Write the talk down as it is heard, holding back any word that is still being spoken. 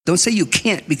Don't say you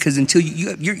can't, because until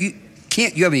you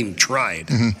can't, you haven't even tried.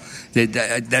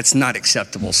 That's not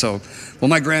acceptable. So,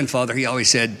 my grandfather, he always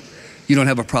said, you don't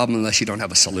have a problem unless you don't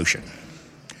have a solution.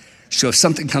 So if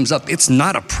something comes up, it's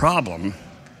not a problem.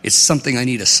 It's something I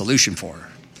need a solution for.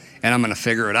 And I'm going to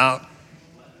figure it out.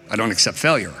 I don't accept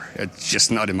failure. It's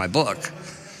just not in my book.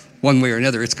 One way or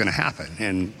another, it's going to happen.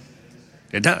 And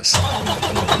it does.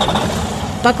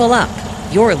 Buckle up.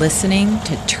 You're listening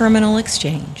to Terminal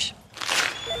Exchange.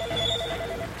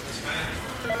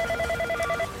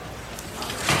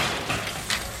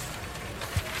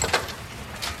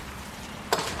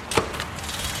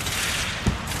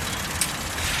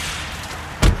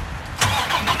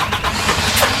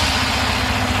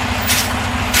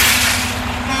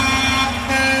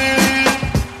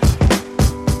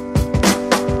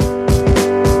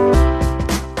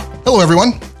 Hello,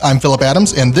 everyone. I'm Philip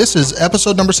Adams, and this is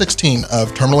episode number 16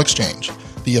 of Terminal Exchange,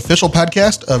 the official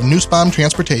podcast of Nussbaum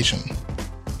Transportation.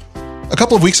 A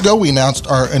couple of weeks ago, we announced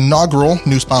our inaugural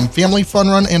Nussbaum Family Fun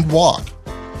Run and Walk.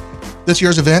 This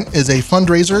year's event is a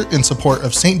fundraiser in support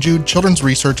of St. Jude Children's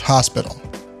Research Hospital.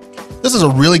 This is a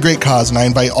really great cause, and I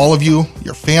invite all of you,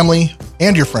 your family,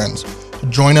 and your friends to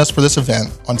join us for this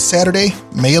event on Saturday,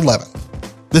 May 11th.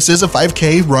 This is a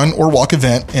 5K run or walk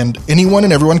event, and anyone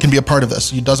and everyone can be a part of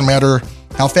this. It doesn't matter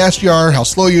how fast you are, how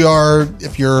slow you are,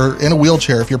 if you're in a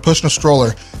wheelchair, if you're pushing a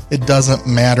stroller, it doesn't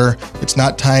matter. It's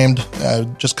not timed.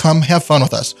 Just come have fun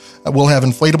with us. We'll have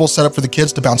inflatables set up for the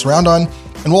kids to bounce around on,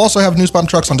 and we'll also have Nussbaum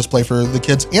trucks on display for the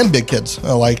kids and big kids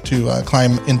alike to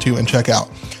climb into and check out.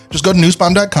 Just go to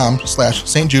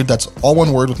nussbaum.com/St. Jude. That's all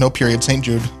one word with no period, St.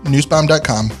 Jude.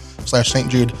 Nussbaum.com/St.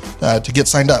 Jude to get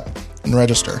signed up and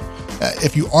register.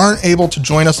 If you aren't able to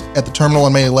join us at the terminal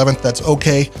on May 11th, that's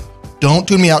okay. Don't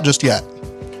tune me out just yet.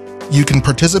 You can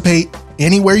participate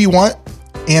anywhere you want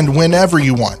and whenever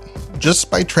you want,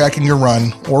 just by tracking your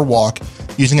run or walk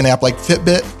using an app like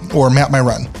Fitbit or Map My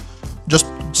Run. Just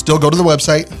still go to the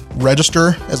website,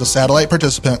 register as a satellite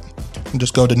participant, and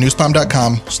just go to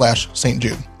nussbaum.com/St.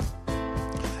 Jude.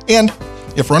 And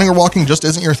if running or walking just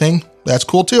isn't your thing, that's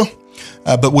cool too.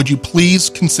 But would you please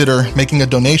consider making a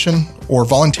donation or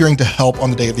volunteering to help on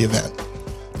the day of the event?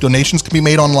 Donations can be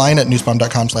made online at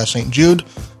nussbaum.com/St. Jude.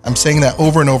 I'm saying that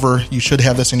over and over. You should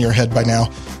have this in your head by now.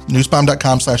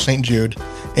 nussbaum.com/St. Jude.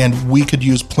 And we could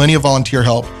use plenty of volunteer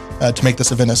help to make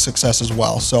this event a success as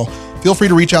well. So feel free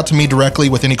to reach out to me directly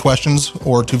with any questions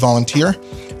or to volunteer.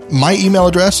 My email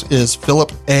address is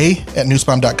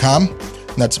philipA@nussbaum.com.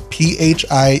 And that's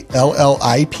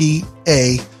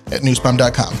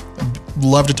PHILLIPA@nussbaum.com. I'd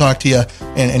love to talk to you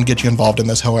and get you involved in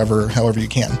this however you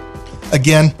can.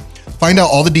 Again, find out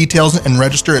all the details and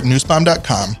register at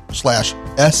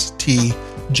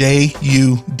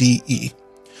nussbaum.com/STJUDE.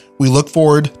 We look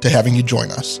forward to having you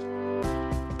join us.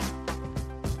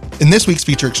 In this week's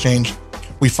feature exchange,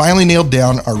 we finally nailed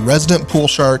down our resident pool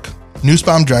shark,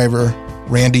 Nussbaum driver,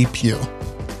 Randy Pugh.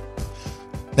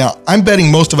 Now, I'm betting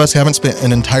most of us haven't spent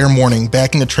an entire morning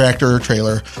backing a tractor or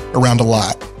trailer around a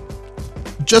lot,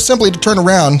 just simply to turn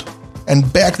around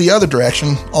and back the other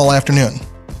direction all afternoon.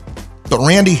 But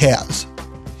Randy has.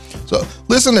 So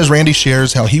listen as Randy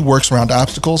shares how he works around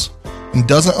obstacles and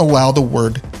doesn't allow the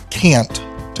word can't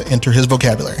to enter his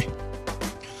vocabulary.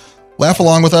 Laugh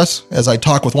along with us as I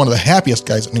talk with one of the happiest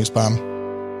guys at Nussbaum,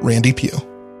 Randy Pugh.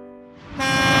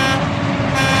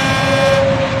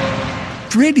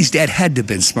 Randy's dad had to have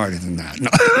been smarter than that. No.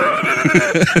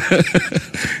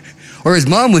 Or his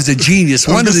mom was a genius.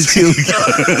 One of the two.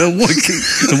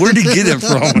 So where did he get it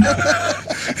from?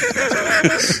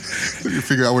 You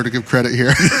figure out where to give credit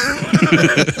here.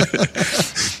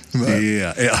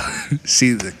 Yeah.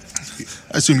 See,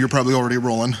 I assume you're probably already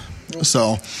rolling.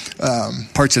 So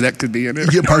parts of that could be in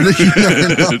it. Yeah, part of you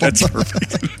never know. That's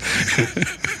perfect.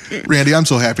 Randy, I'm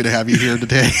so happy to have you here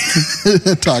today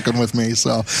talking with me.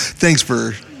 So thanks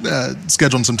for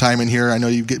scheduling some time in here. I know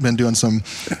you've been doing some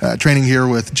training here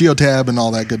with Geotab and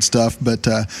all that good stuff, but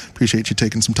appreciate you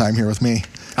taking some time here with me.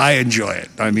 I enjoy it.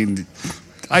 I mean,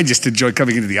 I just enjoy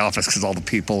coming into the office because all the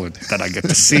people that I get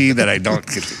to see that I don't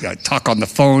get to talk on the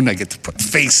phone. I get to put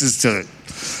faces to it.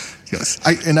 Yes.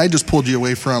 I just pulled you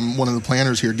away from one of the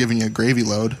planners here giving you a gravy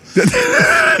load.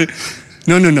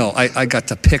 No. I got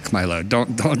to pick my load. Don't.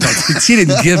 She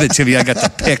didn't give it to me. I got to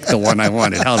pick the one I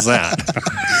wanted. How's that?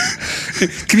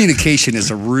 Communication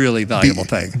is a really valuable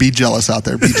thing. Be jealous out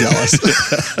there. Be jealous.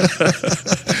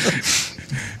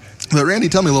 But Randy,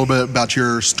 tell me a little bit about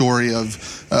your story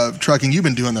of trucking. You've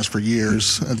been doing this for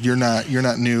years. You're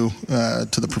not new to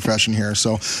the profession here.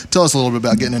 So tell us a little bit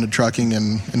about getting into trucking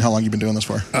and how long you've been doing this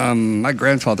for. My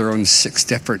grandfather owned 6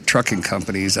 different trucking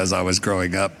companies as I was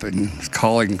growing up and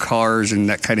hauling cars and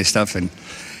that kind of stuff. And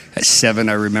at 7,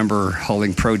 I remember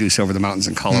hauling produce over the mountains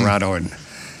in Colorado. And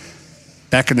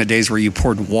back in the days where you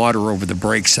poured water over the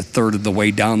brakes a third of the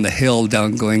way down the hill,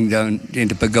 going down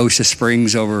into Pagosa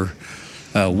Springs over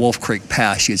Wolf Creek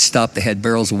Pass, you'd stop, they had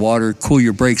barrels of water, cool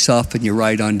your brakes off, and you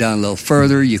ride on down a little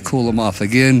further, you cool them off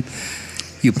again.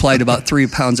 You applied about 3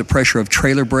 pounds of pressure of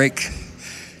trailer brake,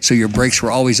 so your brakes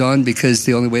were always on, because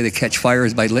the only way they catch fire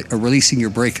is by releasing your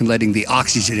brake and letting the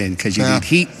oxygen in, because you need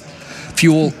heat,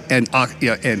 fuel, and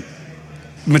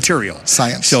material.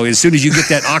 Science. So as soon as you get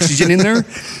that oxygen in there,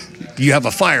 you have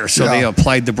a fire. So they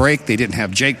applied the brake. They didn't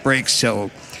have Jake brakes,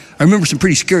 so I remember some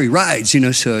pretty scary rides,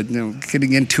 so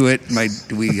getting into it,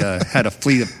 we had a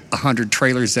fleet of 100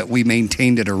 trailers that we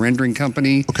maintained at a rendering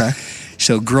company. Okay.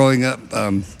 So growing up,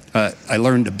 I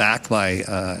learned to back by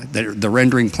the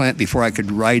rendering plant before I could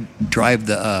drive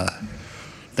the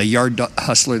yard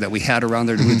hustler that we had around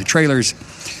there to move the trailers.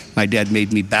 My dad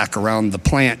made me back around the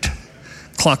plant,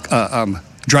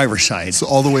 driver's side. So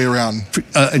all the way around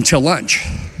until lunch.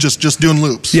 Just doing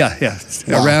loops. Yeah.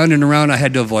 Wow. Around and around. I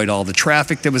had to avoid all the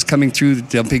traffic that was coming through,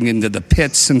 dumping into the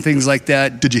pits and things like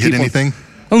that. Did you hit anything?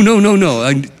 Oh, no.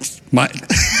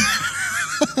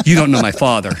 You don't know my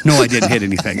father. No, I didn't hit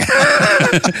anything.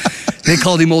 They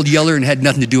called him Old Yeller and had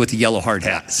nothing to do with the yellow hard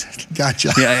hats.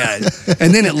 Gotcha. Yeah.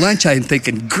 And then at lunch, I'm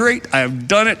thinking, great, I've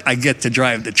done it. I get to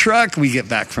drive the truck. We get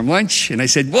back from lunch. And I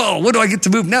said, whoa, what do I get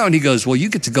to move now? And he goes, well, you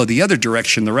get to go the other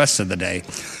direction the rest of the day.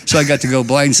 So I got to go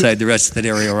blindside the rest of that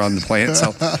area around the plant.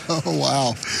 So oh,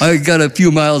 wow. I got a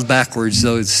few miles backwards,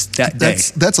 so it's that day.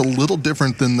 That's a little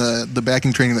different than the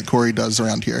backing training that Corey does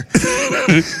around here.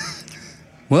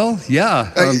 Well,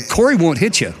 yeah. Corey won't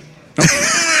hit you.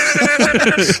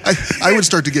 I would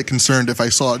start to get concerned if I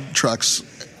saw trucks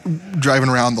driving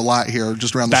around the lot here,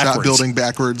 just around the shop building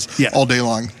backwards all day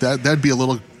long. That'd be a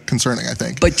little concerning, I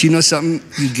think. But you know something?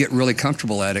 You get really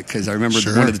comfortable at it, because I remember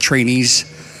one of the trainees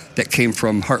that came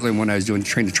from Heartland when I was doing the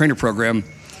train-to-trainer program,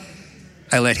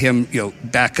 I let him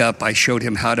back up. I showed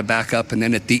him how to back up. And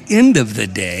then at the end of the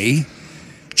day,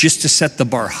 just to set the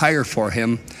bar higher for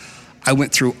him, I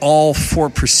went through all 4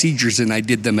 procedures, and I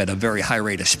did them at a very high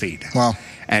rate of speed. Wow.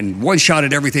 And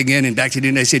one-shotted everything in and back to it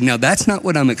in. I said, now that's not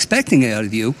what I'm expecting out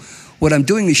of you. What I'm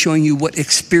doing is showing you what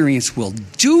experience will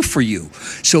do for you.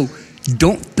 So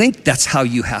don't think that's how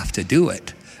you have to do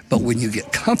it. But when you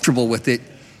get comfortable with it,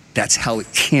 that's how it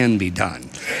can be done.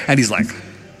 And he's like,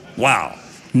 wow,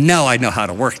 now I know how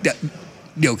to work that.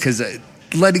 Because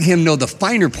letting him know the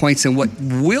finer points and what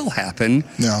will happen,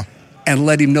 and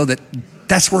let him know that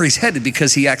that's where he's headed,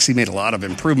 because he actually made a lot of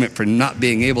improvement from not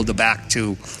being able to back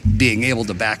to being able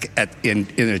to back in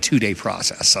a 2-day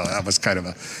process. So that was kind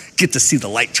of get to see the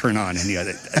light turn on, and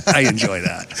I enjoy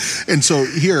that. And so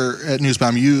here at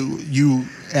Newsbomb, you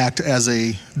act as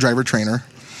a driver trainer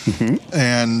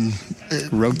and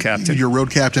road captain. You're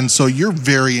road captain, so you're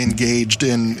very engaged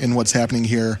in what's happening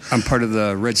here. I'm part of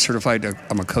the Red Certified.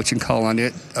 I'm a coaching call on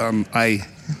it.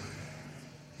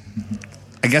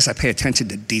 I guess I pay attention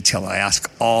to detail. I ask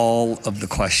all of the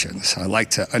questions. I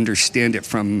like to understand it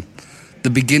from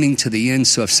the beginning to the end.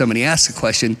 So if somebody asks a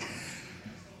question,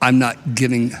 I'm not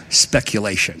giving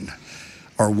speculation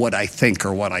or what I think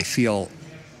or what I feel.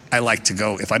 I like to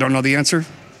go, if I don't know the answer,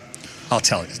 I'll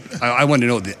tell you. I want to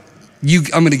know that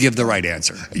I'm going to give the right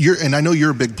answer. And I know you're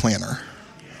a big planner.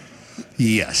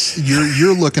 Yes.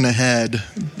 You're looking ahead,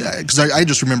 because I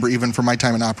just remember even from my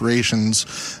time in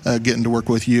operations, getting to work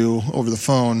with you over the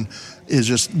phone, is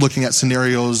just looking at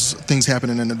scenarios, things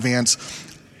happening in advance.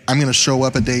 I'm going to show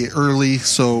up a day early,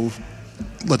 so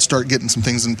let's start getting some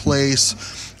things in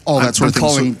place, all that sort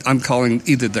of thing. I'm calling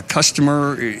either the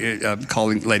customer,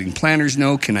 letting planners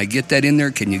know, can I get that in there?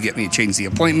 Can you get me to change the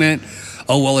appointment?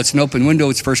 Oh, well, it's an open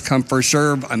window. It's first come, first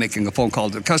serve. I'm making a phone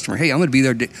call to the customer. Hey, I'm going to be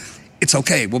there. It's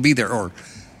okay, we'll be there. Or,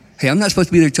 hey, I'm not supposed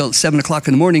to be there till 7 o'clock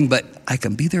in the morning, but I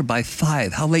can be there by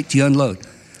 5. How late do you unload?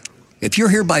 If you're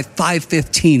here by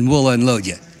 5:15, we'll unload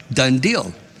you. Done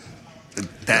deal.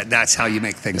 That's how you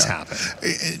make things happen.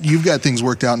 You've got things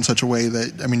worked out in such a way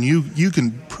that, I mean, you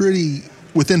can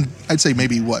within, I'd say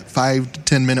maybe 5 to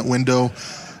 10 minute window,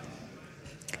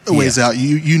 a ways out,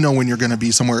 you know when you're going to be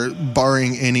somewhere,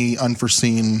 barring any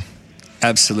unforeseen.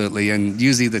 Absolutely, and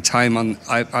usually the time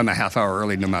I'm a half hour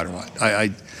early no matter what. I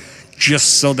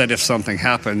just so that if something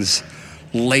happens,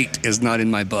 late is not in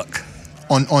my book.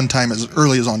 On time, as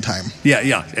early as on time.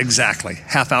 Yeah, exactly.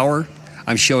 Half hour,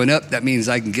 I'm showing up. That means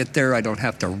I can get there. I don't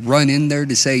have to run in there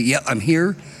to say, yeah, I'm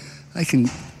here. I can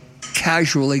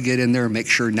casually get in there and make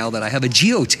sure now that I have a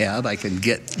geotab, I can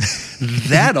get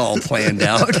that all planned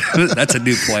out. That's a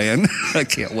new plan. I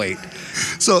can't wait.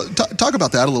 So talk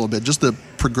about that a little bit, just the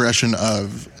progression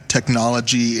of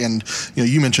technology. And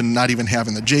you mentioned not even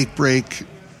having the Jake brake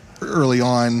early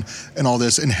on and all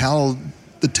this, and how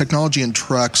the technology in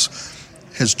trucks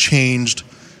has changed.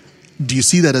 Do you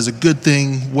see that as a good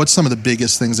thing? What's some of the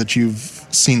biggest things that you've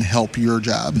seen help your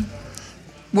job?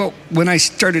 Well, when I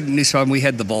started in Nissan, we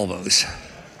had the Volvos.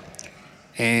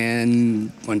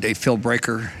 And one day, Phil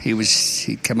Breaker, he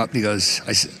came up and he goes,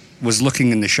 I was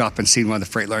looking in the shop and seeing one of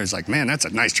the Freightliners, like, man, that's a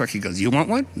nice truck. He goes, you want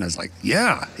one? And I was like,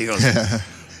 yeah. He goes,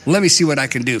 let me see what I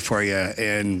can do for you.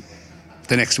 And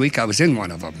the next week, I was in one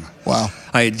of them. Wow.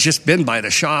 I had just been by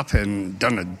the shop and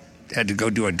had to go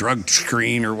do a drug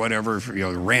screen or whatever,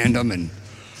 random. And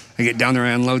I get down there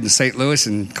and unload in St. Louis,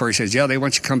 and Corey says, yeah, they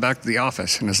want you to come back to the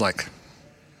office. And it's like,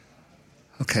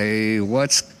 okay,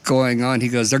 what's going on? He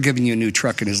goes, they're giving you a new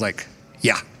truck. And he's like,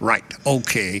 yeah, right,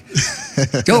 okay.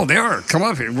 Oh, they are. Come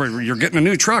up here. You're getting a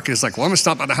new truck. And it's like, well, I'm going to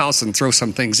stop by the house and throw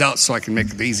some things out so I can make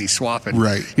the easy swap. And,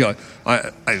 right.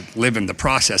 I live in the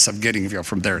process of getting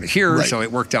from there to here. Right. So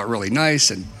it worked out really nice.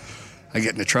 And I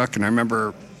get in the truck, and I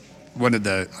remember one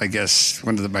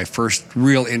of my first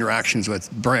real interactions with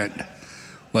Brent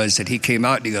was that he came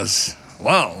out and he goes,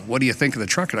 wow, what do you think of the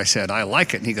truck? And I said, I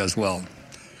like it. And he goes, well,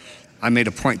 I made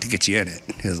a point to get you in it.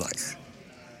 He was like,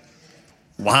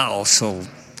 wow. So,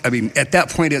 at that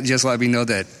point, it just let me know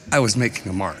that I was making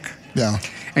a mark. Yeah.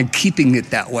 And keeping it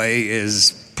that way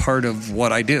is part of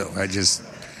what I do. I just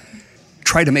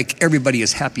try to make everybody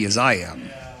as happy as I am.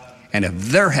 And if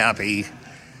they're happy,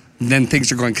 then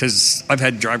things are going, because I've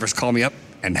had drivers call me up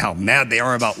and how mad they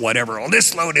are about whatever. Oh,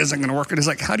 this load isn't going to work. And it's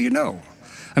like, how do you know?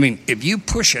 If you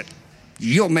push it,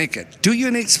 you'll make it. Do you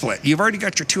an 8 split? You've already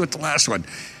got your 2 at the last one.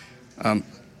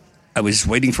 I was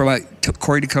waiting for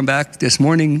Corey to come back this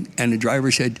morning, and the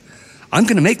driver said, I'm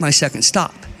going to make my second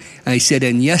stop. And I said,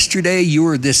 and yesterday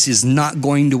this is not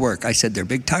going to work. I said, they're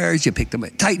big tires. You picked them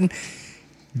at Titan.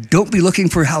 Don't be looking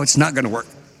for how it's not going to work.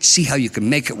 See how you can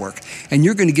make it work. And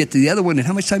you're going to get to the other one, and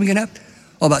how much time are you going to have?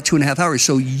 Oh, about 2.5 hours.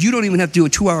 So you don't even have to do a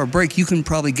 2-hour break. You can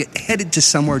probably get headed to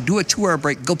somewhere, do a 2-hour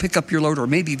break, go pick up your load, or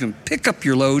maybe even pick up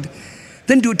your load,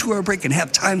 then do a 2-hour break and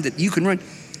have time that you can run.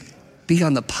 Be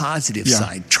on the positive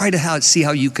side. Try to see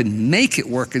how you can make it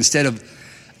work instead of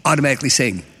automatically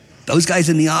saying, those guys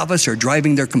in the office are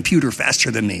driving their computer faster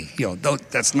than me.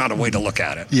 That's not a way to look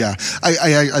at it. Yeah.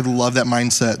 I love that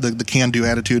mindset, the can-do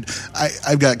attitude.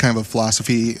 I've got kind of a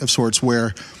philosophy of sorts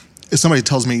where if somebody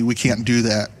tells me we can't do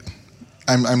that,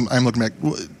 I'm looking back,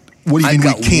 what do you mean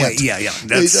we can't?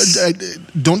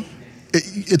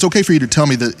 It's okay for you to tell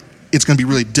me that it's going to be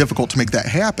really difficult to make that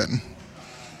happen.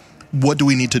 What do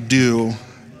we need to do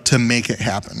to make it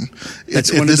happen? That's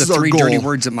one of the 3 dirty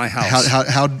words at my house.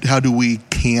 How do we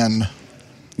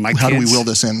will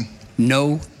this in?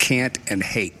 No, can't, and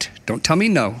hate. Don't tell me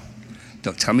no.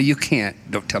 Don't tell me you can't.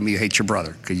 Don't tell me you hate your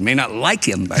brother, because you may not like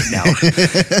him right now,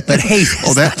 but hate.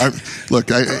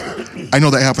 I know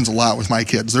that happens a lot with my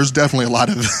kids. There's definitely a lot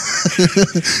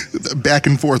of back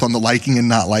and forth on the liking and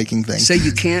not liking thing. Say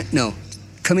you can't. No,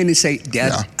 come in and say,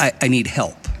 Dad, I need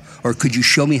help. Or could you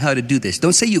show me how to do this?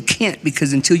 Don't say you can't,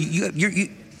 because until you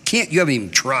can't, you haven't even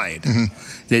tried.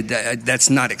 Mm-hmm. That's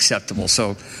not acceptable.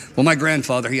 So, my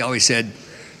grandfather, he always said,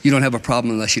 you don't have a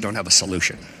problem unless you don't have a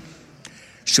solution.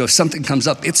 So if something comes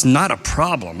up, it's not a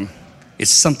problem.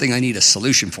 It's something I need a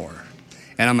solution for.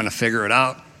 And I'm going to figure it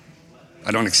out.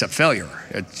 I don't accept failure.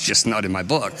 It's just not in my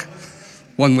book.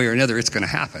 One way or another, it's going to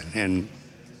happen. And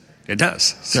it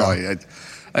does. So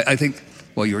I think,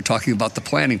 you were talking about the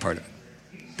planning part of it.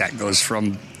 That goes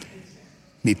from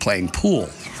me playing pool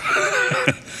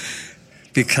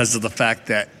because of the fact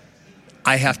that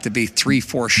I have to be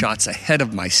 3-4 shots ahead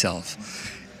of myself.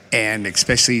 And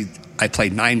especially, I play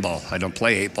 9-ball. I don't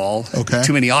play 8-ball. Okay.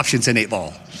 Too many options in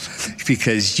 8-ball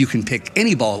because you can pick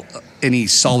any ball, any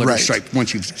solid or stripe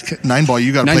once you've 9-ball.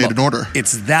 You got to play it in order.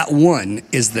 It's that one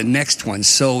is the next one.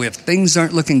 So if things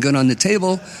aren't looking good on the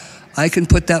table, I can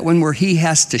put that one where he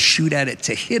has to shoot at it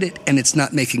to hit it, and it's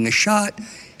not making a shot.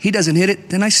 He doesn't hit it,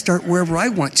 then I start wherever I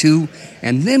want to,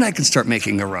 and then I can start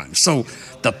making a run. So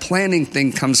the planning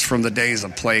thing comes from the days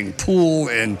of playing pool,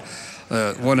 and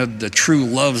one of the true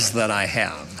loves that I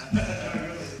have.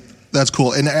 That's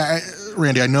cool. And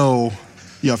Randy, I know,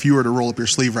 if you were to roll up your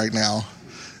sleeve right now,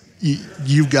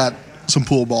 you've got some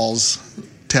pool balls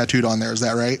tattooed on there. Is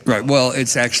that right? Right. Well,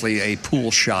 it's actually a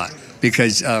pool shot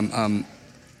because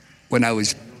when I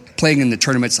was playing in the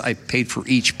tournaments, I paid for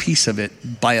each piece of it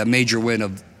by a major win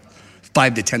of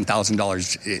 $5,000 to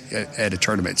 $10,000 at a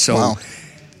tournament. So wow.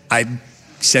 I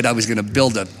said I was going to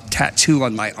build a tattoo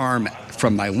on my arm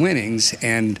from my winnings,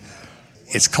 and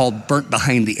it's called Burnt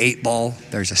Behind the 8 Ball.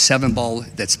 There's a 7 ball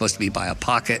that's supposed to be by a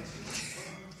pocket.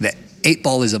 The 8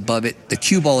 ball is above it. The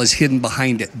cue ball is hidden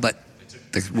behind it, but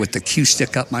with the cue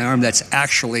stick up my arm, that's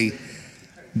actually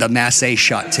the Massey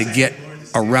shot to get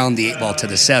around the 8 ball to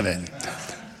the 7.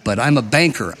 But I'm a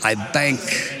banker. I bank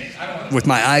with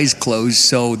my eyes closed,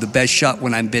 so the best shot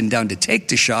when I'm bent down to take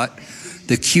the shot,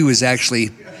 the cue is actually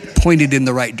pointed in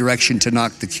the right direction to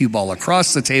knock the cue ball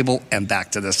across the table and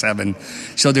back to the 7.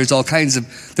 So there's all kinds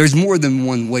of, there's more than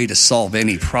one way to solve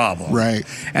any problem. Right.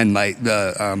 And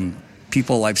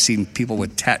I've seen people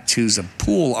with tattoos of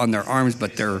pool on their arms,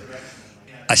 but they're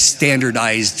a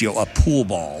standardized, a pool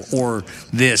ball or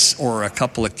this or a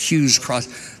couple of cues crossed.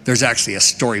 There's actually a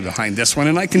story behind this one,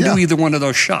 and I can do either one of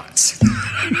those shots.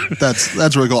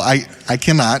 That's really cool. I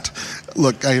cannot.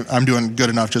 Look, I'm doing good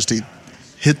enough just to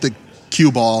hit the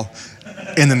cue ball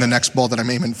and then the next ball that I'm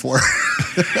aiming for.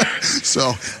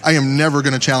 So I am never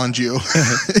going to challenge you.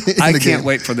 I can't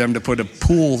wait for them to put a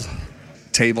pool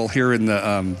table here in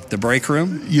the break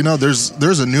room.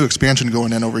 There's a new expansion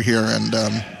going in over here, and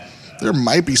there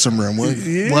might be some room.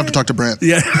 We'll have to talk to Brent.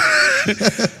 Yeah.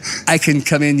 I can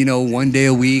come in, one day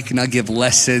a week, and I'll give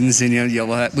lessons, and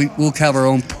we'll have our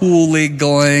own pool league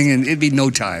going, and it'd be no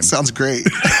time. Sounds great.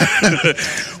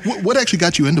 What actually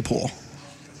got you into pool?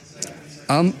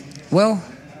 Well,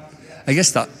 I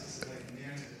guess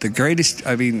the greatest.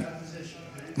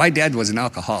 My dad was an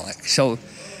alcoholic,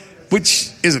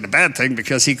 which isn't a bad thing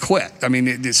because he quit.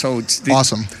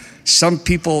 Awesome. Some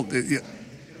people,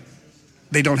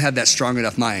 they don't have that strong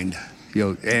enough mind.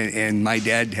 And my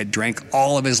dad had drank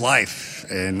all of his life,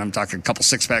 and I'm talking a couple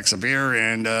 6-packs of beer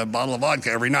and a bottle of vodka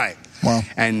every night. Wow.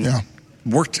 And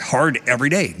worked hard every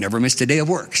day, never missed a day of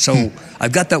work. So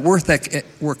I've got that work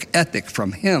ethic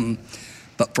from him,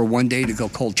 but for one day to go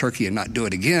cold turkey and not do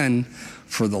it again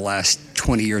for the last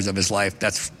 20 years of his life,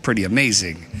 that's pretty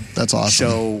amazing. That's awesome.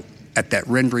 So at that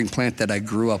rendering plant that I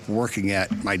grew up working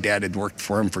at, my dad had worked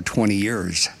for him for 20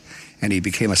 years. And he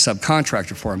became a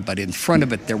subcontractor for him. But in front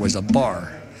of it, there was a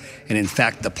bar. And in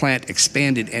fact, the plant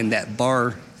expanded, and that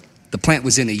bar, the plant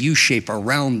was in a U shape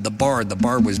around the bar. The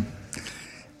bar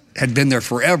had been there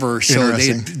forever, so they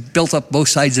had built up both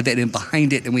sides of it and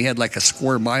behind it, and we had like a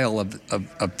square mile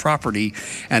of property,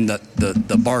 and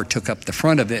the bar took up the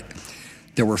front of it.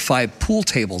 There were 5 pool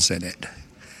tables in it.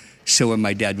 So when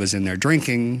my dad was in there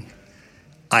drinking,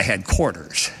 I had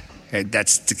quarters. And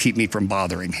that's to keep me from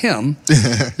bothering him.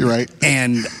 You're right.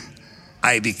 And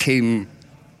I became,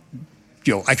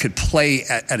 I could play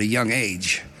at a young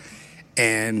age.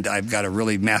 And I've got a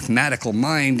really mathematical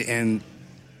mind. And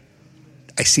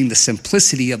I seen the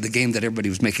simplicity of the game that everybody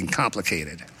was making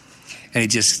complicated. And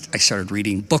I started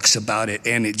reading books about it,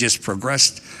 and it just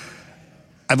progressed.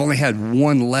 I've only had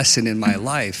one lesson in my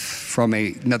life from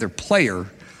another player.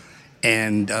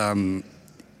 And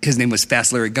his name was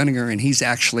Fast Larry Gunninger, and he's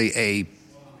actually a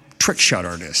trick shot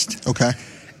artist. Okay.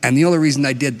 And the only reason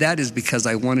I did that is because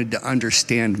I wanted to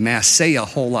understand Massey a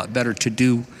whole lot better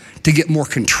to get more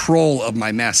control of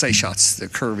my Massey shots, the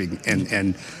curving,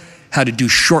 and how to do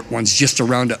short ones just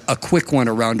around a quick one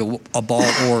around a ball,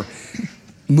 or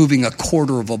moving a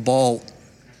quarter of a ball,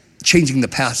 changing the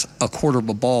path a quarter of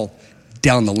a ball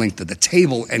down the length of the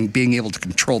table, and being able to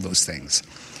control those things.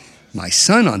 My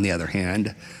son, on the other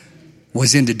hand,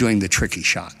 was into doing the tricky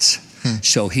shots.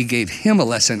 So he gave him a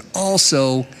lesson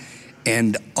also,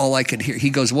 and all I could hear, he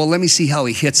goes, well, let me see how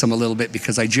he hits them a little bit,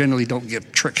 because I generally don't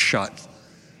give trick shot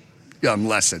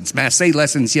lessons. Massey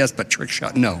lessons, yes, but trick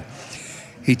shot, no.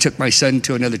 He took my son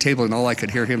to another table, and all I could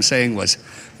hear him saying was,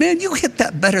 man, you hit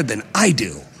that better than I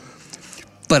do.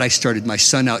 But I started my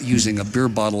son out using a beer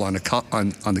bottle on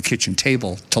the kitchen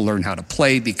table to learn how to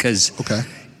play, because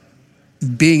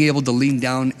being able to lean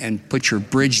down and put your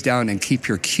bridge down and keep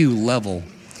your cue level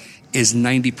is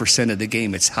 90% of the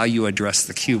game. It's how you address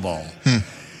the cue ball.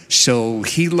 So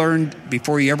he learned,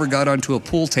 before he ever got onto a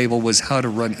pool table, was how to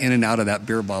run in and out of that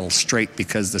beer bottle straight,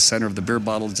 because the center of the beer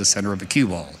bottle is the center of the cue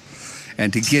ball.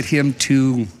 And to get him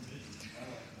to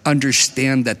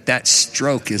understand that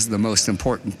stroke is the most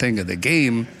important thing of the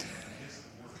game,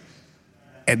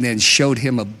 and then showed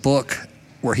him a book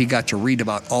where he got to read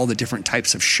about all the different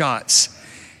types of shots,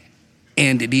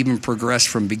 and it even progressed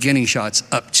from beginning shots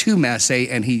up to Massey,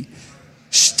 and he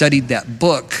studied that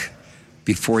book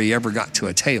before he ever got to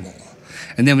a table.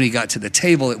 And then when he got to the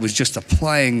table, it was just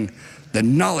applying the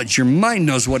knowledge. Your mind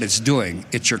knows what it's doing.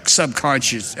 It's your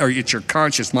subconscious, or it's your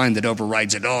conscious mind that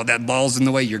overrides it. Oh, that ball's in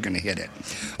the way, you're going to hit it.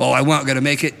 Oh, I won't going to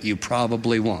make it. You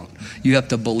probably won't. You have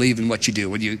to believe in what you do.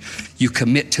 When you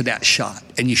commit to that shot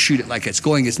and you shoot it like it's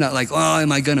going, it's not like, oh,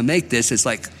 am I going to make this? It's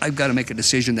like, I've got to make a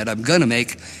decision that I'm going to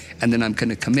make, and then I'm going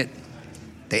to commit.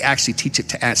 They actually teach it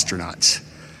to astronauts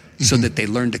so that they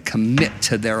learn to commit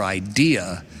to their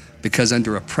idea, because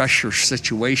under a pressure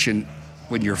situation,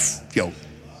 when you're,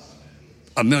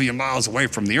 a million miles away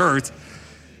from the Earth,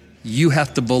 you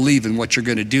have to believe in what you're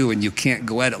going to do, and you can't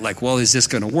go at it like, well, is this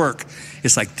going to work?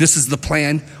 It's like, this is the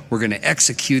plan, we're going to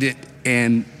execute it.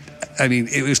 And I mean,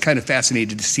 it was kind of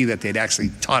fascinating to see that they'd actually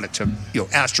taught it to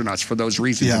astronauts for those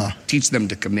reasons, and teach them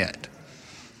to commit.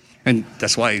 And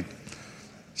that's why,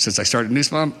 since I started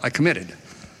Nussbaum, I committed,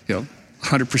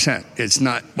 100%. It's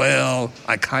not, well,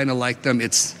 I kind of like them.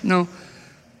 It's, no,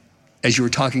 as you were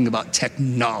talking about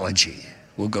technology,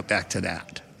 we'll go back to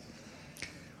that.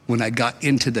 When I got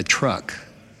into the truck,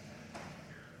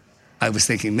 I was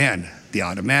thinking, man, the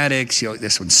automatics,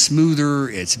 this one's smoother,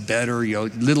 it's better,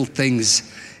 little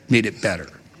things made it better.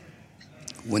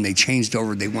 When they changed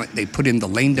over, they put in the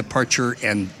lane departure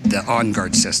and the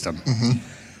on-guard system.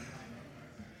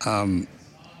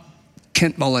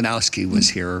 Kent Molinowski was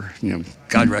here,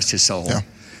 God rest his soul. Yeah.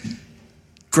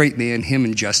 Great man, him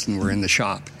and Justin were in the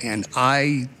shop, and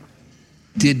I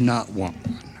did not want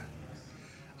one.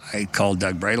 I called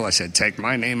Doug Bradle. I said, take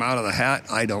my name out of the hat.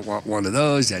 I don't want one of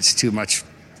those. That's too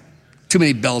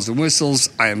many bells and whistles.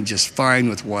 I am just fine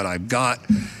with what I've got.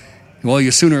 Well,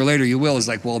 sooner or later you will. It's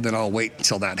like, well, then I'll wait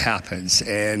until that happens.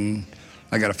 And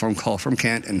I got a phone call from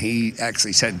Kent, and he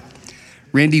actually said,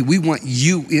 Randy, we want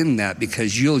you in that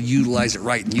because you'll utilize it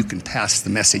right, and you can pass the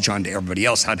message on to everybody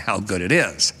else on how good it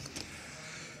is.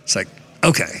 It's like,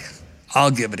 okay,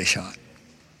 I'll give it a shot.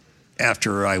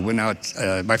 After I went out,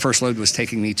 my first load was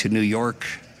taking me to New York,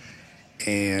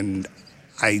 and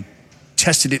I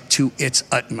tested it to its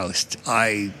utmost.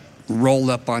 I rolled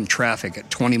up on traffic at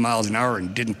 20 miles an hour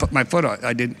and didn't put my foot on.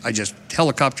 I just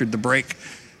helicoptered the brake.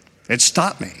 It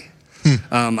stopped me.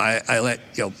 I let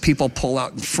people pull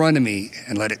out in front of me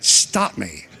and let it stop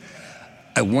me.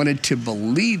 I wanted to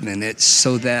believe in it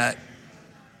so that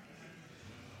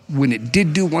when it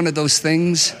did do one of those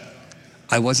things,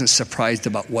 I wasn't surprised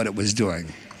about what it was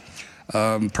doing.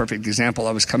 Perfect example,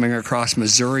 I was coming across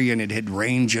Missouri, and it had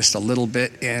rained just a little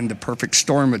bit, and a perfect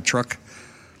storm,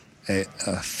 a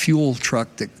fuel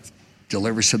truck that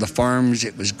delivers to the farms.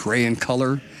 It was gray in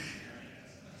color.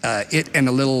 It and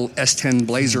a little S10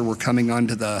 Blazer were coming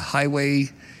onto the highway,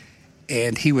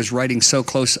 and he was riding so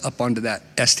close up onto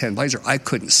that S10 Blazer, I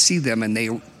couldn't see them, and they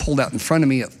pulled out in front of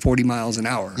me at 40 miles an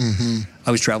hour.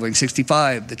 I was traveling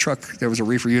 65. The truck, there was a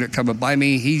reefer unit coming by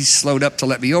me. He slowed up to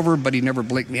let me over, but he never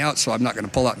blinked me out, so I'm not going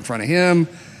to pull out in front of him.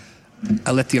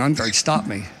 I let the on-guard stop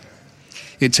me.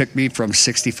 It took me from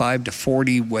 65 to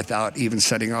 40 without even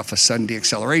setting off a sudden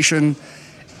deacceleration,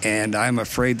 and I'm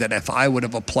afraid that if I would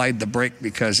have applied the brake,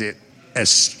 because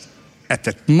at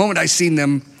the moment I seen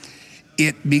them,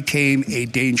 it became a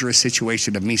dangerous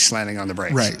situation of me slamming on the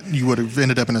brakes. Right. You would have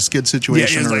ended up in a skid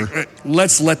situation. Yeah, like,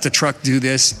 let's let the truck do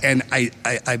this. And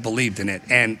I believed in it.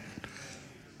 And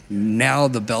now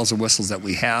the bells and whistles that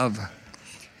we have,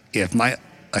 if my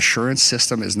assurance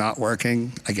system is not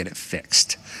working, I get it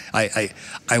fixed. I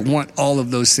want all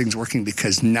of those things working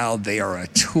because now they are a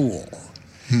tool.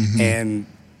 And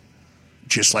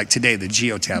just like today, the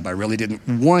Geotab, I really didn't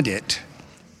want it,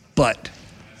 but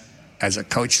as a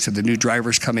coach to the new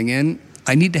drivers coming in,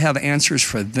 I need to have answers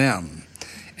for them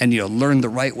and, learn the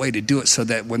right way to do it so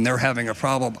that when they're having a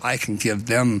problem, I can give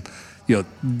them,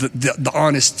 the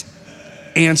honest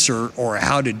answer or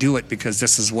how to do it, because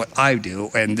this is what I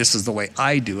do and this is the way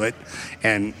I do it.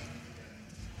 And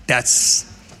that's,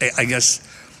 I guess,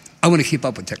 I want to keep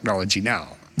up with technology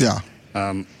now. Yeah.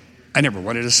 I never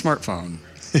wanted a smartphone.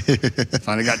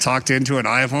 Finally got talked into an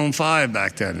iPhone 5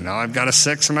 back then. And now I've got a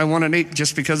 6 and I want an 8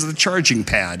 just because of the charging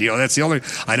pad. That's the only,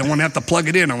 I don't want to have to plug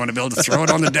it in. I want to be able to throw it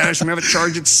on the dash and have it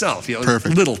charge itself.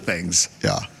 Perfect. Little things.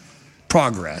 Yeah.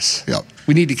 Progress. Yep.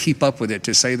 We need to keep up with it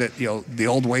to say that, the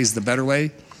old way is the better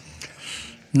way.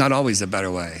 Not always the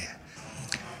better way.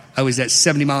 I was that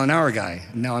 70 mile an hour guy.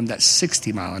 Now I'm that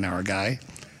 60 mile an hour guy.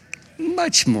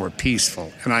 Much more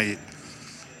peaceful. And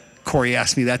Corey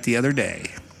asked me that the other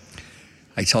day.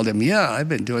 I told him, yeah, I've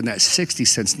been doing that 60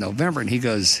 since November. And he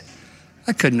goes,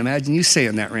 I couldn't imagine you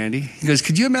saying that, Randy. He goes,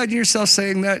 could you imagine yourself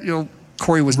saying that?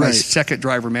 Corey was my second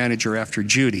driver manager after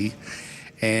Judy.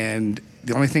 And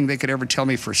the only thing they could ever tell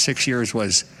me for 6 years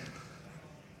was,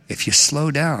 if you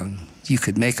slow down, you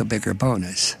could make a bigger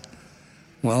bonus.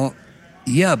 Well,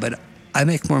 yeah, but I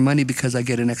make more money because I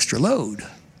get an extra load.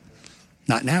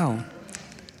 Not now.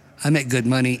 I make good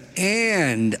money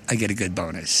and I get a good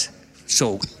bonus.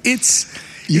 So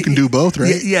You can do both,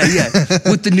 right? Yeah.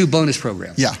 With the new bonus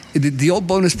program. Yeah. The old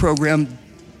bonus program,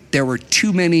 there were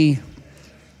too many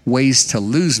ways to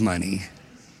lose money.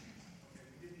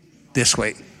 This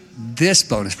way, this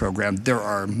bonus program, there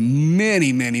are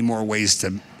many, many more ways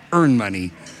to earn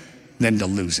money than to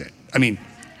lose it. I mean,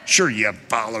 sure, you have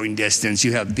following distance,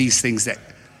 you have these things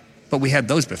but we had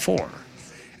those before.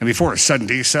 And before a sudden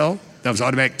decel, that was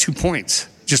automatic 2 points,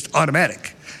 just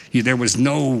automatic. There was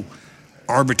no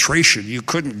arbitration. You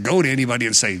couldn't go to anybody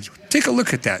and say, take a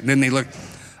look at that. And then they look,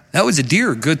 that was a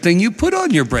deer. Good thing you put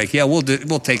on your brake. Yeah, we'll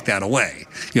take that away.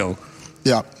 Yeah.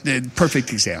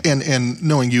 Perfect example. And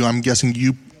knowing you, I'm guessing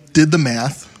you did the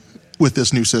math with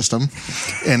this new system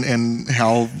and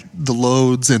how the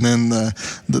loads and then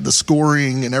the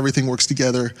scoring and everything works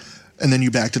together. And then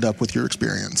you backed it up with your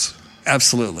experience.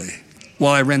 Absolutely.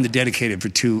 Well, I ran the dedicated for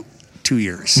two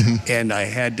years, and I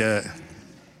had to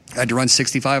run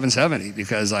 65 and 70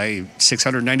 because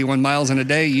 691 miles in a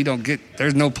day.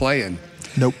 There's no playing.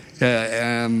 Nope.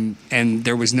 And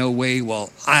there was no way.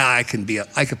 Well, I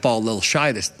could fall a little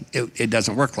shy. It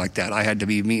doesn't work like that. I had to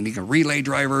be meeting a relay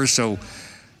driver. So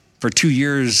for 2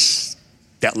 years,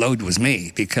 that load was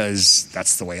me because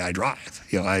that's the way I drive.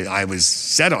 I was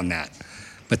set on that.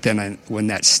 But then when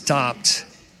that stopped,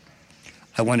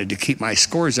 I wanted to keep my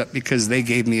scores up because they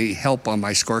gave me help on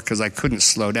my score because I couldn't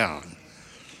slow down.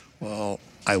 Well,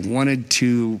 I wanted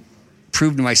to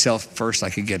prove to myself first I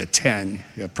could get a 10,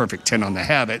 a perfect 10 on the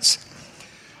habits.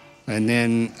 And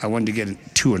then I wanted to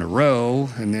get 2 in a row.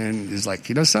 And then it's like,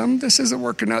 something, this isn't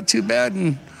working out too bad.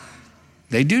 And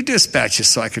they do dispatches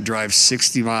so I could drive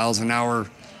 60 miles an hour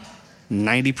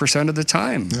 90% of the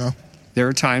time. Yeah. There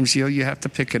are times, you have to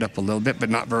pick it up a little bit, but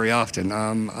not very often.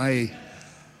 I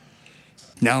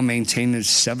now maintain a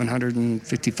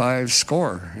 755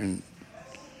 score, and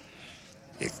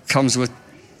it comes with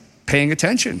paying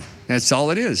attention. That's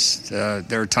all it is.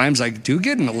 There are times I do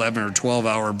get an 11 or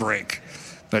 12-hour break,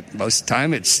 but most of the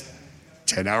time it's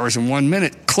 10 hours and 1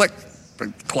 minute. Click.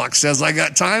 The clock says I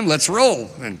got time. Let's roll.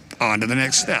 And on to the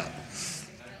next step.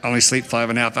 I only sleep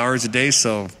 5.5 hours a day,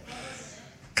 so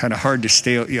kind of hard to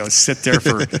sit there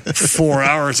for 4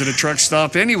 hours at a truck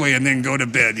stop anyway and then go to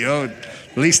bed.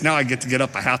 At least now I get to get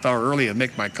up a half hour early and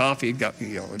make my coffee. Got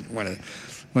one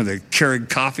of the Keurig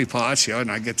coffee pots,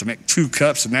 and I get to make 2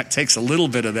 cups, and that takes a little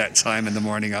bit of that time in the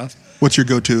morning off. What's your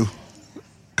go-to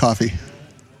coffee?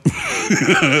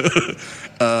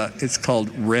 It's called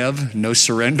Rev, No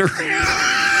Surrender.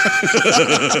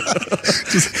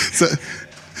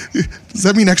 Does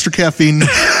that mean extra caffeine?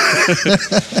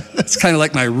 It's kind of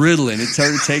like my Ritalin.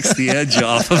 It takes the edge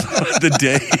off of the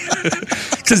day.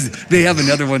 Because they have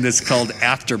another one that's called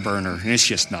Afterburner, and it's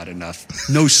just not enough.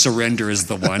 No Surrender is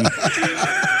the one.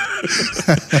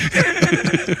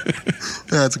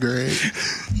 That's great.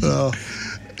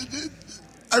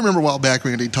 I remember a while back,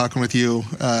 Randy, talking with you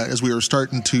as we were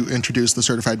starting to introduce the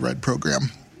Certified Red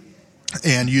program.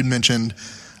 And you'd mentioned,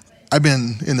 I've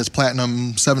been in this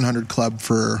Platinum 700 club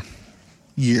for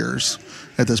years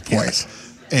at this point. Yes.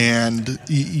 And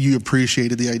you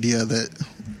appreciated the idea that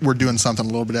we're doing something a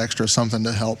little bit extra, something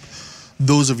to help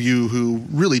those of you who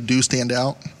really do stand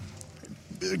out,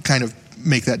 kind of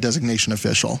make that designation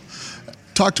official.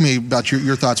 Talk to me about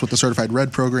your thoughts with the Certified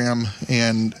Red program,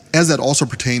 and as that also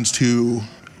pertains to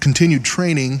continued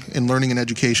training and learning and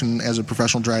education as a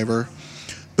professional driver,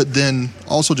 but then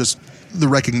also just the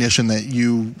recognition that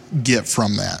you get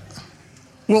from that.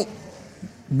 Well,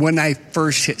 when I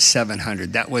first hit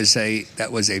 700, that was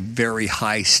a very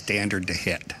high standard to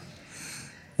hit.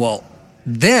 Well,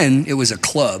 then it was a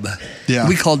club. Yeah.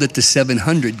 We called it the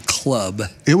 700 Club.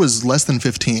 It was less than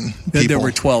 15 people. There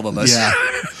were 12 of us. Yeah.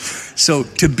 So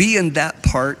to be in that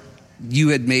part, you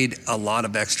had made a lot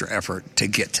of extra effort to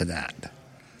get to that.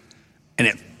 And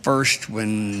at first,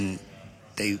 when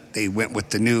they went with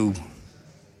the new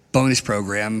bonus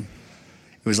program,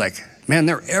 it was like, man,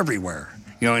 they're everywhere.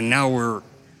 And now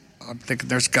I'm thinking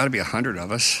there's got to be 100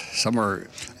 of us somewhere.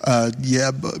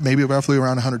 Maybe roughly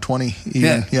around 120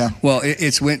 even. Yeah. Well,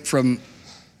 it's went from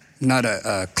not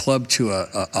a club to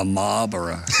a mob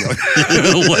or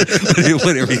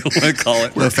whatever you want to call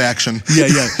it. We're a faction. Yeah.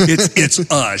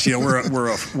 It's us.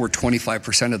 We're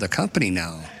 25% of the company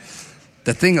now.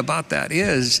 The thing about that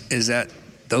is that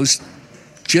those,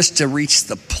 just to reach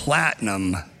the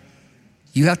platinum,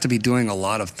 you have to be doing a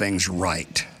lot of things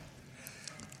right.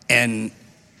 And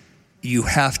you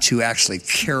have to actually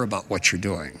care about what you're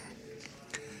doing.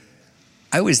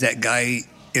 I was that guy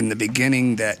in the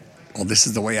beginning that well, this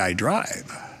is the way I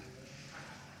drive.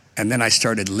 And then I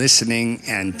started listening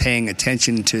and paying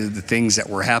attention to the things that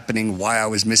were happening, why I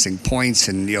was missing points,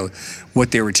 and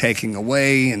what they were taking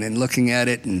away, and then looking at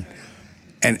it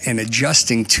and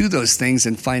adjusting to those things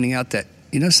and finding out that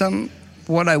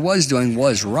what I was doing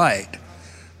was right,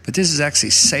 but this is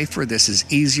actually safer. This is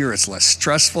easier. It's less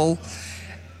stressful.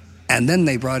 And then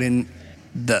they brought in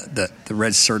the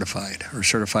Red Certified or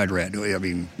Certified Red. I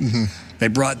mean, they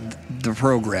brought the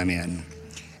program in,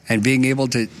 and being able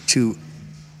to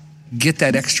get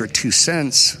that extra 2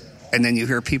 cents, and then you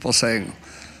hear people saying,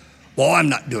 well, I'm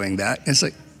not doing that. It's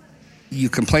like, you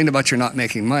complain about you're not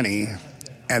making money,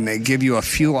 and they give you a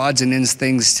few odds and ends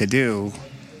things to do,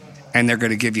 and they're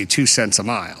going to give you 2 cents a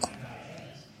mile.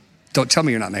 Don't tell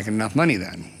me you're not making enough money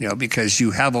then, because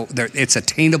you have it's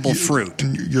attainable fruit.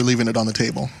 You're leaving it on the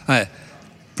table.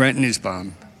 Brent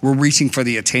Nussbaum, we're reaching for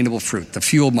the attainable fruit, the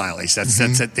fuel mileage. That's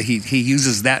it. He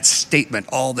uses that statement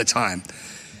all the time.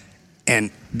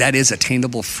 And that is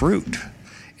attainable fruit.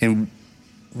 And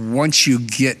once you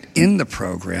get in the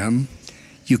program,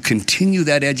 you continue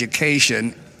that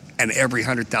education, and every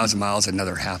 100,000 miles,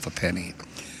 another half a penny.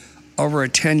 Over a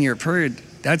 10-year period,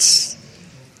 that's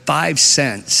 5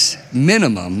 cents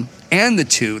minimum, and the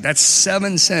 2, that's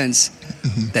 7 cents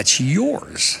that's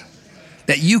yours,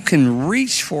 that you can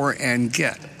reach for and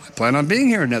get. I plan on being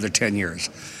here another 10 years.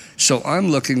 So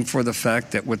I'm looking for the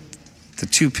fact that with the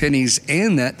 2 pennies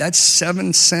and that's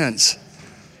 7 cents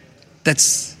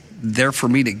that's there for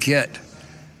me to get.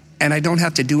 And I don't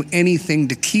have to do anything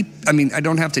I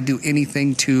don't have to do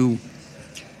anything to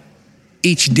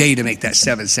each day to make that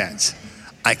 7 cents.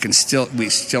 We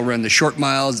still run the short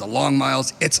miles, the long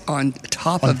miles. It's on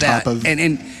top of that.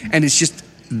 And it's just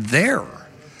there.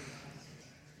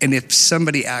 And if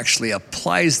somebody actually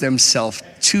applies themselves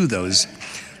to those,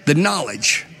 the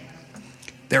knowledge,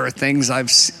 there are things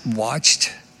I've watched,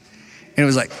 and it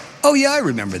was like, oh yeah, I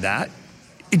remember that.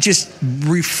 It just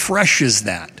refreshes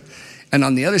that. And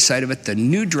on the other side of it, the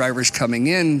new drivers coming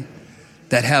in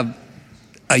that have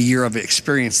a year of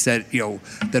experience that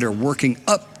are working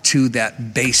up to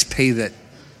that base pay that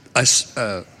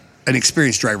an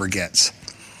experienced driver gets.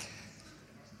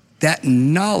 That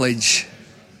knowledge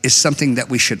is something that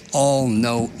we should all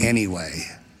know anyway.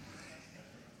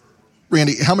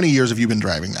 Randy, how many years have you been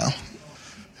driving now?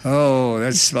 Oh,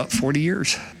 that's about 40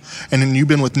 years. And then you've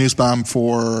been with Nussbaum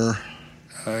for?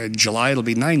 July, it'll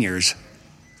be 9 years.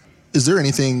 Is there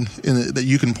anything that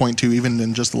you can point to, even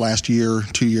in just the last year,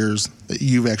 2 years, that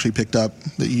you've actually picked up,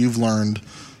 that you've learned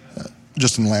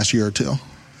just in the last year or two?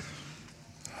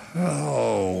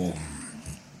 Oh,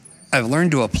 I've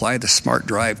learned to apply the smart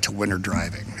drive to winter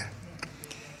driving.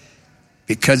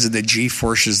 Because of the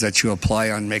G-forces that you apply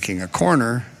on making a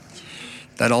corner,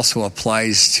 that also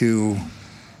applies to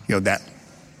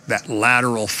that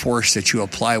lateral force that you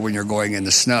apply when you're going in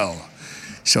the snow.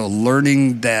 So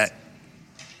learning that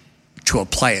to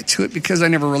apply it to it, because I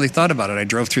never really thought about it. I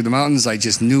drove through the mountains. I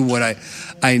just knew what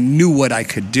I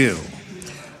could do.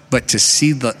 But to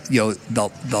see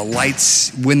the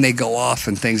lights when they go off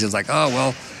and things, it's like, oh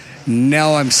well,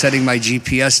 now I'm setting my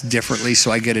GPS differently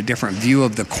so I get a different view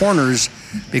of the corners,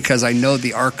 because I know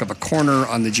the arc of a corner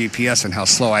on the GPS and how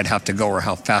slow I'd have to go or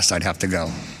how fast I'd have to go.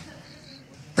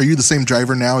 Are you the same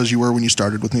driver now as you were when you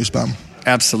started with Nussbaum?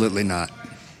 Absolutely not.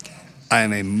 I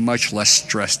am a much less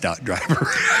stressed out driver.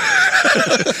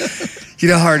 You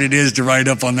know how hard it is to ride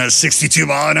up on that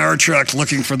 62-mile-an-hour truck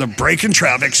looking for the break in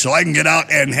traffic so I can get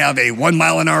out and have a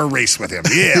 1-mile-an-hour race with him.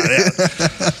 Yeah.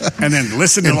 And then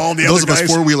listen to all the other guys. Those of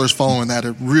us four-wheelers following that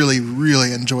really,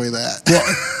 really enjoy that. Well,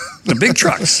 the big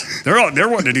trucks, they're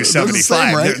wanting to do 75.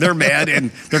 Same, right? They're mad,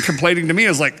 and they're complaining to me. I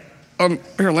was like,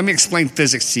 here, let me explain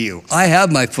physics to you. I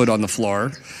have my foot on the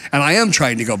floor, and I am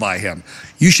trying to go by him.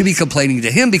 You should be complaining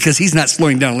to him because he's not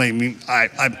slowing down. I mean,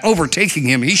 I'm overtaking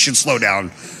him. He should slow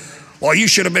down. Well, you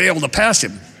should have been able to pass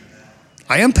him.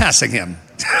 I am passing him.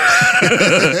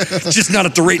 Just not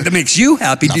at the rate that makes you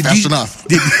happy. Not fast enough.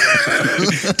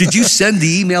 Did you send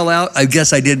the email out? I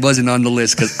guess I did. Wasn't on the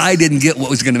list because I didn't get what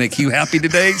was going to make you happy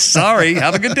today. Sorry.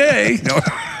 Have a good day. No.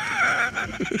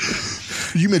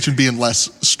 You mentioned being less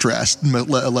stressed, a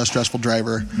less stressful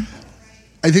driver.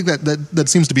 I think that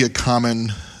seems to be a common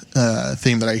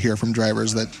theme that I hear from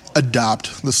drivers that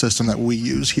adopt the system that we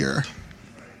use here.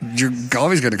 You're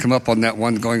always going to come up on that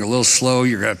one going a little slow.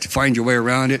 You're going to have to find your way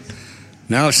around it.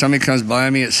 Now, if somebody comes by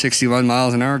me at 61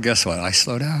 miles an hour, guess what? I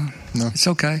slow down. No. It's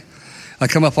okay. I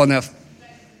come up on that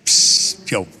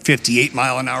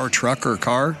 58-mile-an-hour truck or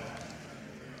car.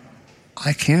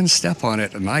 I can step on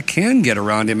it, and I can get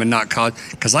around him and not cause,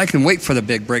 because I can wait for the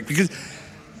big break. Because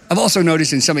I've also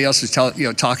noticed, and somebody else was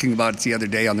talking about it the other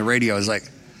day on the radio, is like,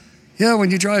 yeah, when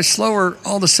you drive slower,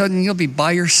 all of a sudden you'll be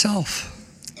by yourself.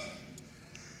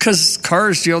 Because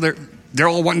cars, they're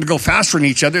all wanting to go faster than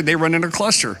each other. They run in a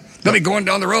cluster. They'll be going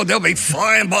down the road. They'll be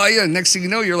flying by you. And next thing you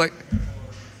know, you're like,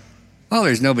 well,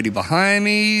 there's nobody behind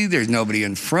me. There's nobody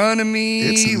in front of me.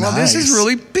 It's well, nice. This is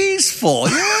really peaceful.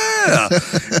 Yeah.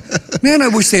 Man, I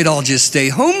wish they'd all just stay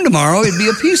home tomorrow. It'd be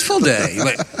a peaceful day.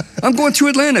 But I'm going through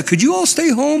Atlanta. Could you all stay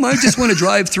home? I just want to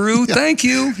drive through. Yeah. Thank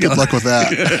you. Good luck with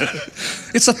that.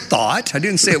 It's a thought. I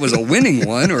didn't say it was a winning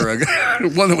one or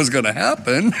one that was going to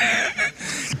happen.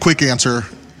 Quick answer.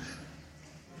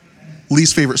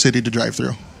 Least favorite city to drive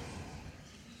through?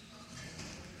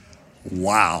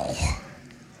 Wow.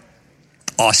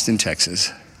 Austin,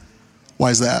 Texas.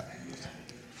 Why is that?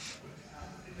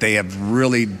 They have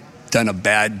really done a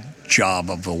bad job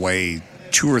of the way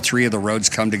 2 or 3 of the roads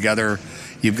come together.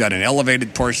 You've got an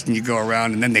elevated portion you go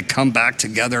around, and then they come back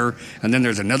together, and then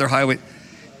there's another highway.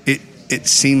 It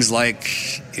seems like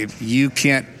if you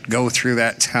can't go through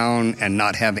that town and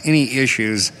not have any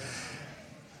issues,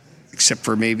 except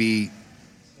for maybe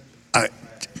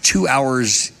 2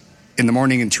 hours in the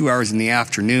morning and 2 hours in the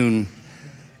afternoon,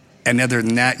 and other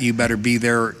than that, you better be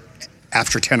there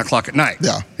after 10 o'clock at night.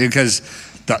 Yeah. Because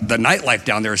the nightlife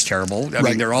down there is terrible. I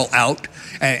mean, they're all out,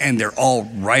 and they're all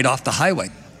right off the highway.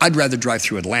 I'd rather drive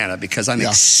through Atlanta because I'm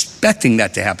expecting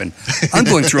that to happen. I'm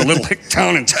going through a little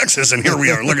town in Texas, and here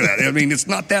we are. Look at that. I mean, it's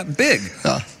not that big.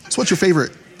 So what's your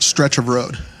favorite stretch of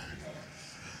road?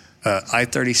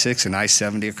 I-36 and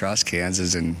I-70 across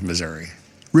Kansas and Missouri.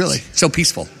 Really? So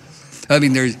peaceful. I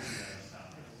mean,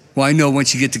 I know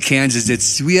once you get to Kansas,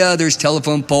 there's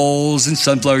telephone poles and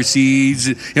sunflower seeds,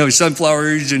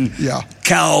 sunflowers and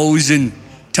cows and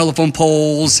telephone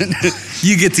poles, and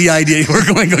you get the idea. We're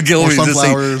going to go more over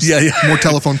sunflowers, more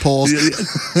telephone poles.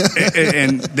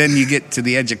 and then you get to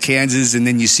the edge of Kansas, and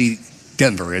then you see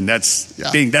Denver, and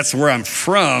that's where I'm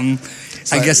from.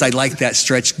 So I guess I like that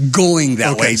stretch going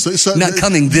that way, so not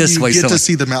coming this way. You get to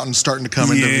see the mountains starting to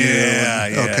come into view.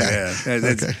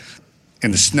 Okay. In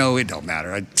the snow, it don't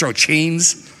matter. I throw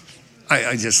chains.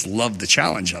 I just love the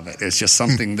challenge of it. It's just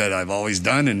something that I've always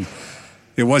done, and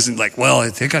it wasn't like, well,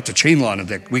 they got the chain law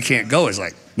and we can't go. It's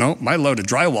like, no, my load of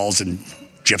drywall's in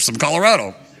Gypsum,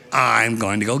 Colorado. I'm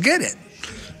going to go get it.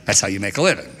 That's how you make a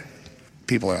living.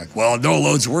 People are like, well, no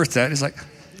load's worth that. It's like,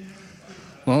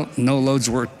 well, no load's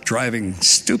worth driving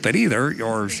stupid either,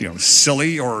 or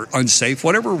silly or unsafe,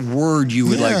 whatever word you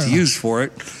would like to use for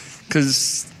it,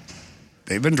 because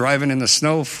they've been driving in the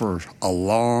snow for a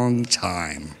long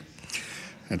time.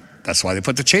 And that's why they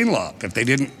put the chain law up.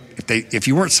 If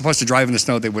you weren't supposed to drive in the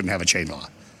snow, they wouldn't have a chain law.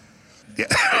 Yeah.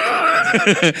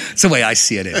 It's the way I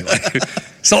see it anyway.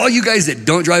 So all you guys that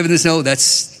don't drive in the snow,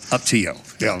 that's up to you.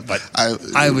 But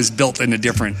I was built in a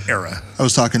different era. I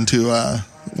was talking to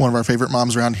one of our favorite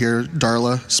moms around here,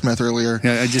 Darla Smith, earlier.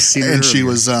 Yeah, I just seen her and she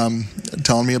earlier. was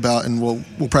telling me about, and we'll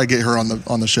probably get her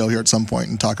on the show here at some point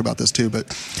and talk about this too.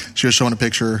 But she was showing a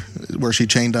picture where she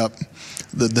chained up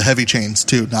the heavy chains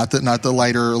too, not the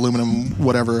lighter aluminum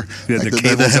whatever,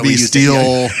 the heavy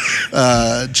steel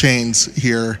chains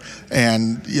here.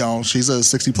 And she's a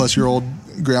 60-plus-year-old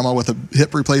grandma with a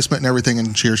hip replacement and everything,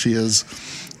 and here she is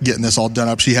getting this all done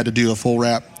up. She had to do a full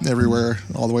wrap everywhere,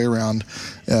 all the way around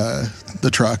the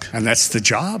truck. And that's the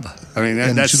job. I mean,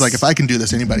 and she's like, if I can do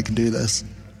this, anybody can do this.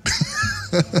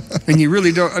 And you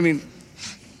really don't. I mean,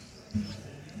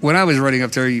 when I was running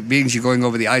up there, being you're going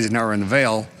over the Eisenhower and the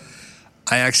Vale,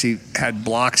 I actually had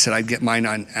blocks that I'd get mine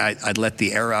on. I'd let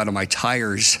the air out of my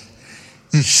tires,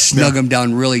 snug them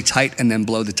down really tight, and then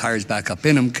blow the tires back up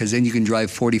in them, because then you can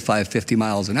drive 45, 50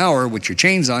 miles an hour with your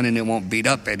chains on, and it won't beat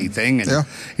up anything. And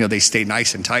they stay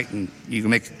nice and tight, and you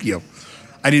can make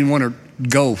I didn't want to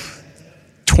go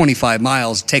 25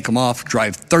 miles, take them off,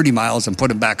 drive 30 miles, and put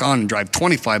them back on, and drive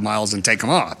 25 miles and take them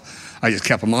off. I just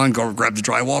kept them on, go over, grab the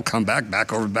drywall, come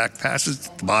back over back passes,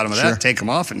 at the bottom of that, take them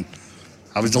off, and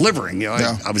I was delivering.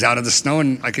 I was out of the snow,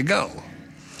 and I could go.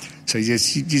 So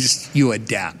you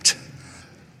adapt.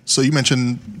 So you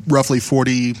mentioned roughly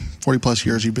 40 plus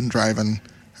years you've been driving.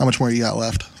 How much more you got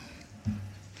left?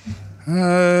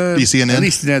 Do you see an end? At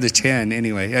least another 10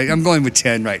 anyway. I'm going with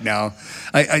 10 right now.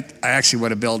 I actually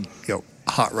want to build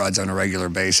hot rods on a regular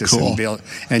basis. Cool.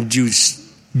 and do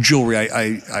jewelry.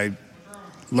 I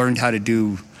learned how to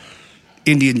do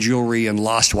Indian jewelry and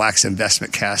lost wax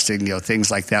investment casting,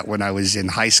 things like that when I was in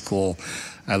high school.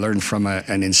 I learned from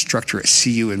an instructor at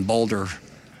CU in Boulder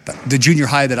the junior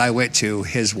high that I went to,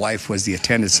 his wife was the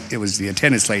attendance. It was the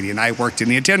attendance lady, and I worked in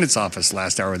the attendance office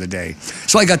last hour of the day.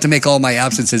 So I got to make all my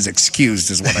absences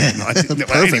excused, is what I know.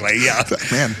 Anyway, yeah.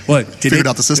 Man, what figured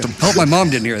out the system. Hope my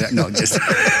mom didn't hear that. No, just.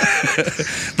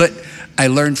 But I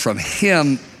learned from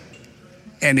him,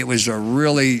 and it was a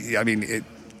really,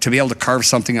 to be able to carve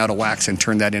something out of wax and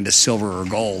turn that into silver or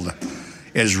gold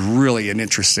is really an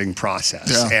interesting process.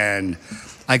 Yeah. And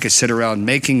I could sit around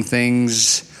making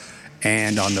things.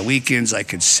 And on the weekends, I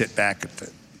could sit back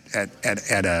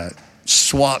at a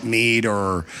swap meet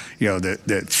or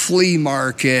the flea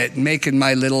market, making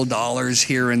my little dollars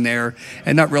here and there,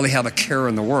 and not really have a care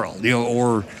in the world.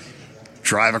 Or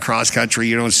drive across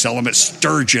country, and sell them at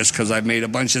Sturgis because I've made a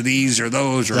bunch of these or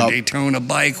those, or Daytona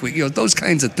bike, those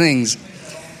kinds of things.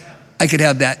 I could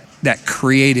have that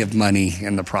creative money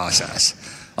in the process,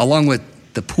 along with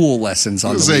the pool lessons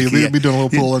on the weekend. You'll be doing a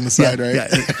little pool on the side, right? Yeah.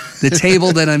 The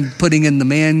table that I'm putting in the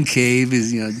man cave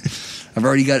is, I've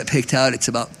already got it picked out. It's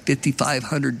about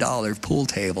 $5,500 pool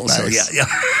table. Nice. So yeah.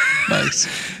 Nice.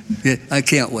 Yeah, I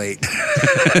can't wait.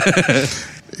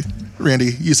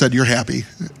 Randy, you said you're happy,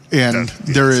 and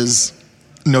there is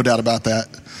no doubt about that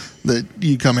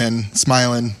you come in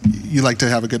smiling, you like to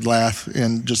have a good laugh,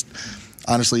 and just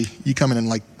honestly, you come in and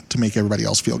like to make everybody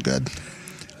else feel good.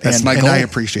 That's my goal. And I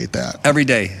appreciate that. Every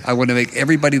day, I want to make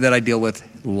everybody that I deal with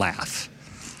laugh.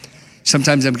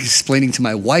 Sometimes I'm explaining to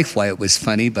my wife why it was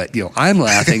funny, but I'm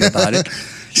laughing about it.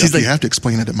 She's like, you have to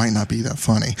explain it. It might not be that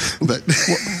funny, but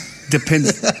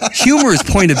depends. Humor is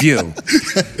point of view.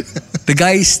 The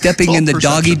guy stepping in the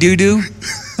doggy doo-doo,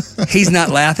 he's not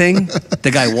laughing.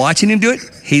 The guy watching him do it,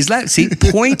 he's laughing. See,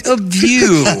 point of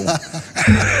view.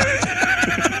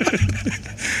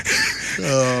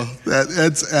 Oh,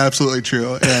 that's absolutely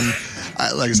true. And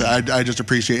like I said, I just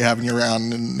appreciate having you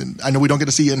around. And I know we don't get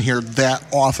to see you in here that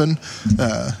often,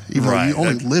 even though you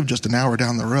only live just an hour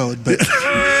down the road. But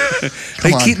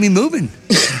they keep me moving.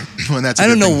 I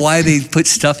don't know why they put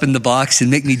stuff in the box and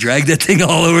make me drag that thing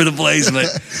all over the place, but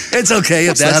it's okay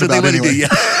if that's what they want to do. Yeah.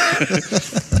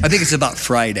 I think it's about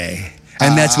Friday.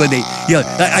 And that's when they,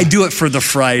 I do it for the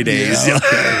Fridays. Yeah,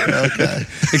 okay.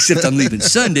 Except I'm leaving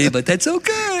Sunday, but that's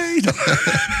okay.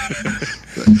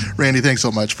 Randy, thanks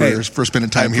so much for spending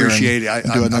time here. I appreciate it.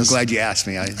 I'm glad you asked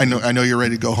me. I know you're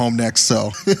ready to go home next, so.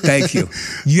 Thank you.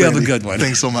 You Randy, have a good one.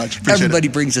 Thanks so much. Appreciate Everybody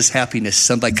brings us happiness.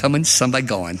 Some by coming, some by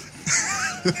going.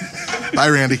 Bye,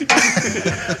 Randy.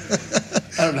 I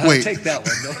don't know how to take that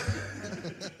one, though.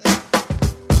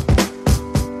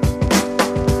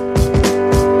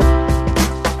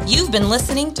 You've been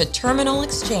listening to Terminal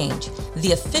Exchange,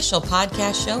 the official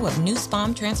podcast show of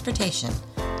Nussbaum Transportation.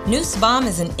 Nussbaum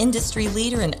is an industry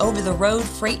leader in over-the-road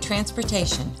freight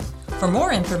transportation. For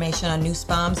more information on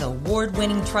Nussbaum's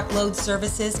award-winning truckload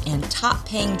services and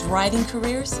top-paying driving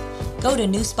careers, go to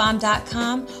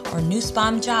nussbaum.com or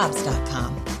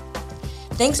nussbaumjobs.com.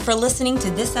 Thanks for listening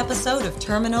to this episode of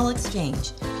Terminal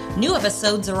Exchange. New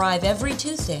episodes arrive every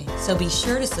Tuesday, so be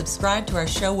sure to subscribe to our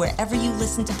show wherever you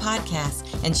listen to podcasts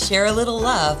and share a little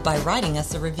love by writing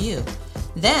us a review.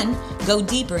 Then, go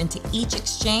deeper into each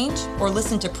exchange or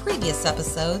listen to previous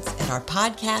episodes at our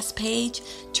podcast page,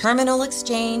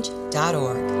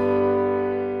 terminalexchange.org.